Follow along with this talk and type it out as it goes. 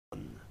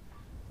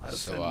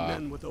So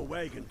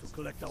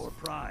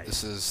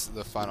this is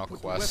the final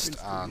quest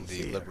on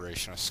the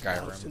Liberation of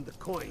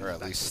Skyrim, or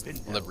at least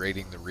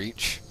Liberating the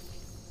Reach.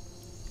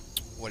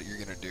 What you're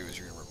going to do is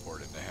you're going to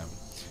report into him,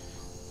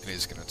 and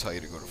he's going to tell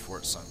you to go to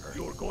Fort Sungard.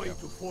 You're going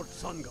to Fort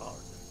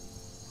Sungard.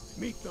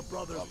 Meet the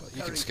brothers. Well,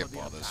 you can skip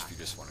all this if you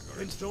just want to go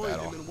into the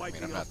battle. I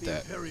mean, I'm not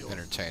that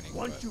entertaining.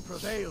 Once you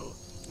prevail,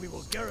 we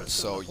will garrison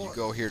so the fort. You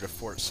go here to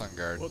Fort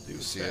Sungard. You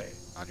see it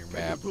on your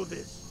map. Can you do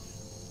this?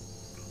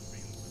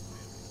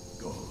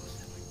 Good.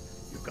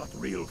 You've got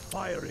real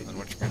fire in you. And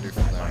what you're going to do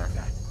from there like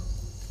that.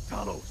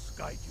 Talos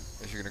guide you.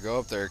 is you're going to go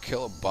up there,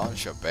 kill a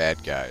bunch of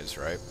bad guys,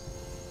 right?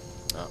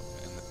 Oh,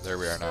 and there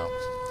we are now.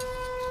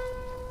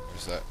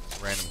 There's that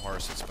random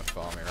horse that's been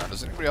following me around.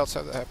 Does anybody else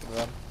have that happen to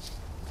them?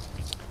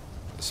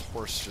 This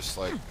horse just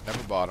like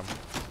never bought him,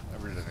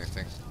 never did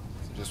anything.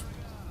 It just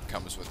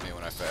comes with me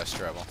when I fast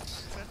travel.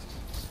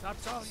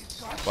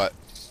 But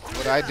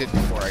what I did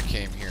before I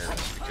came here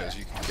is because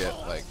you can get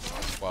like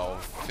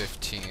 12,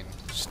 15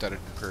 studded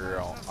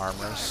Imperial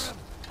armors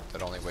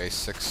that only weigh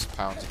 6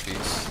 pounds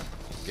apiece. You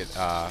can get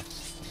a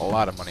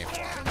lot of money for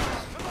them.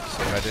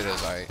 So what I did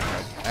is I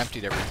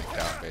emptied everything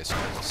down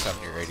basically,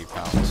 70 or 80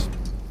 pounds.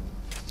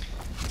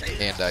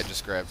 And I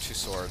just grabbed 2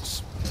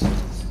 swords. And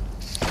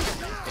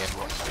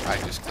I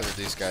just cleared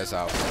these guys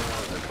out.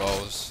 Their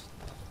bows,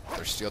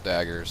 their steel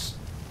daggers,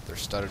 their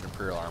studded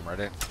Imperial armor. I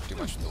didn't do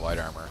much with the light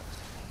armor.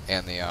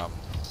 And the, and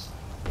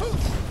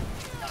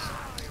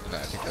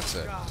I think that's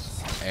it.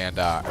 And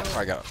I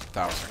probably got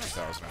 1,000 or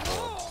 2,000 in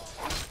gold.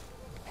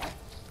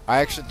 I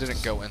actually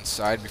didn't go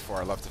inside before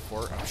I left the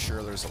fort. I'm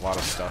sure there's a lot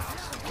of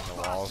stuff in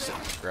the walls that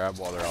you can grab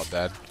while they're all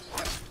dead.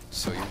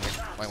 So you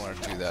might want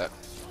to do that.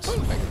 So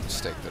make a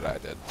mistake that I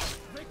did.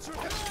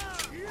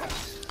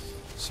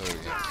 So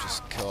yeah,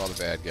 just kill all the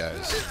bad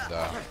guys.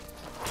 And,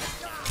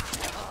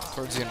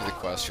 towards the end of the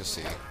quest, you'll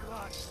see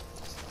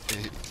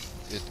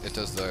it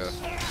does the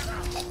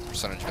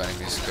percentage of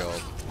enemies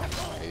killed,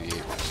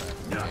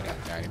 88%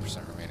 remaining,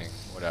 90% remaining,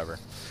 whatever.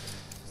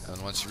 And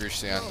once you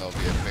reach the end, there'll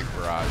be a big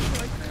barrage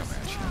come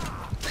at you.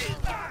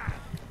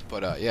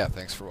 But yeah,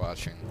 thanks for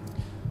watching.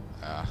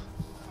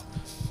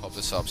 Hope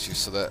this helps you.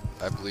 So that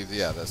I believe,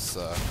 yeah, that's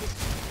the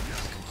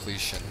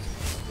completion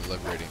of the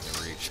Liberating the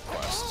Reach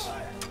quest,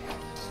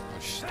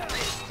 which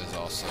is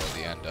also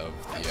the end of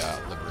the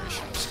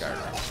Liberation of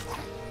Skyrim.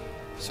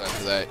 So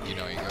after that, you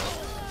know, you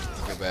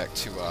go back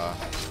to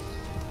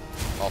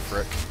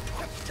Ulfric,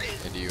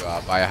 and you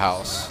buy a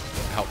house,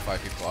 help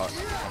 5 people out,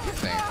 come to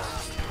Thane,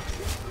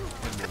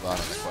 and move on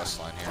in the quest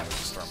line here with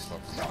the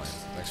Stormcloak Rebellion.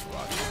 Thanks for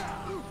watching.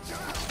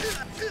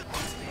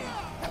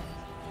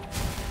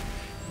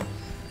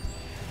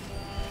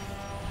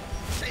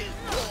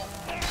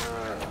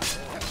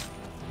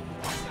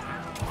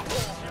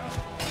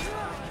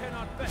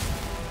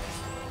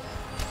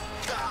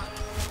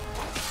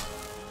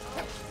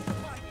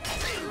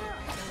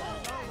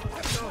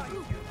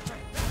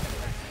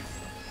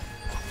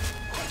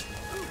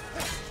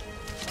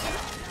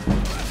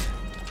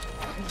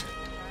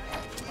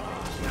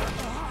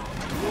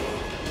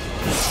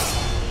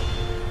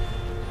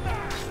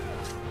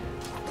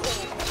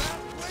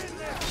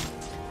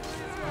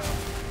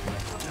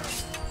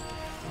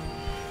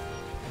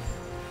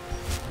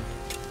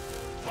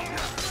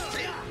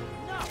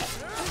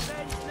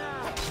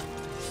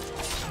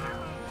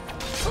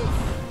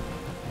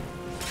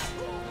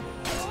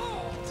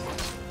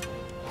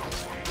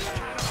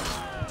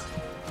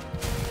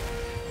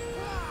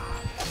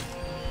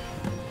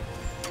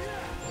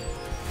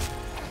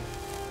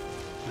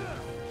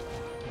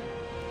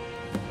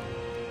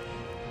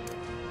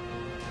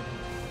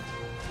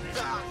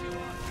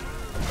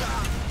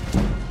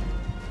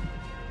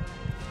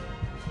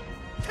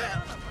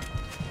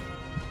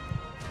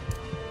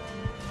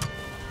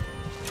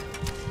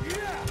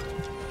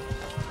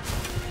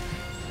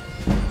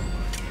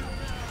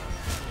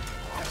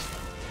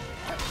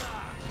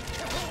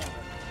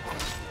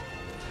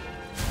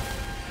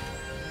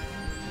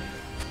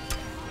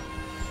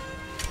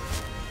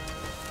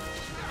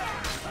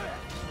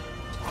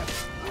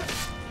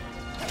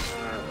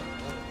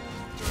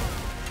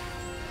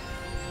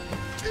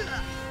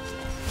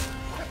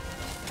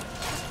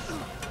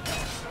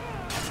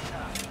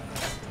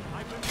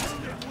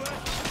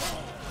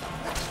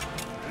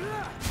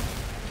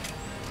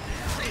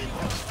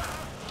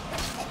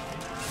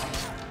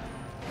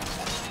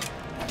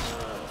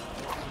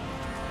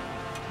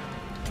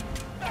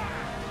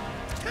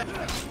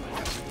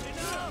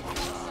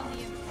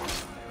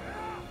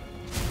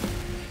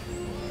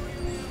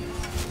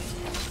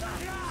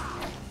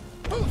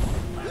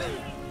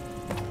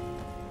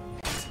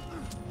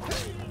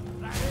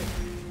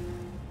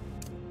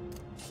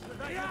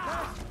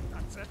 That's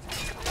it.